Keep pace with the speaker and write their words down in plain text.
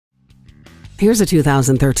Here's a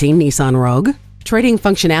 2013 Nissan Rogue. Trading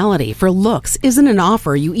functionality for looks isn't an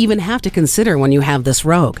offer you even have to consider when you have this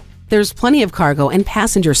Rogue. There's plenty of cargo and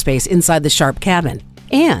passenger space inside the sharp cabin.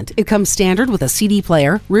 And it comes standard with a CD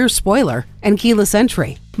player, rear spoiler, and keyless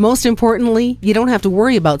entry. Most importantly, you don't have to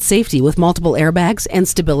worry about safety with multiple airbags and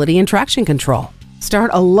stability and traction control.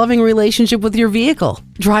 Start a loving relationship with your vehicle.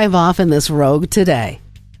 Drive off in this Rogue today.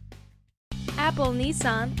 Apple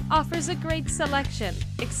Nissan offers a great selection,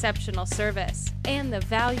 exceptional service, and the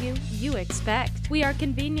value you expect. We are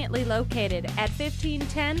conveniently located at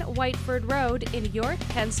 1510 Whiteford Road in York,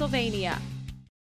 Pennsylvania.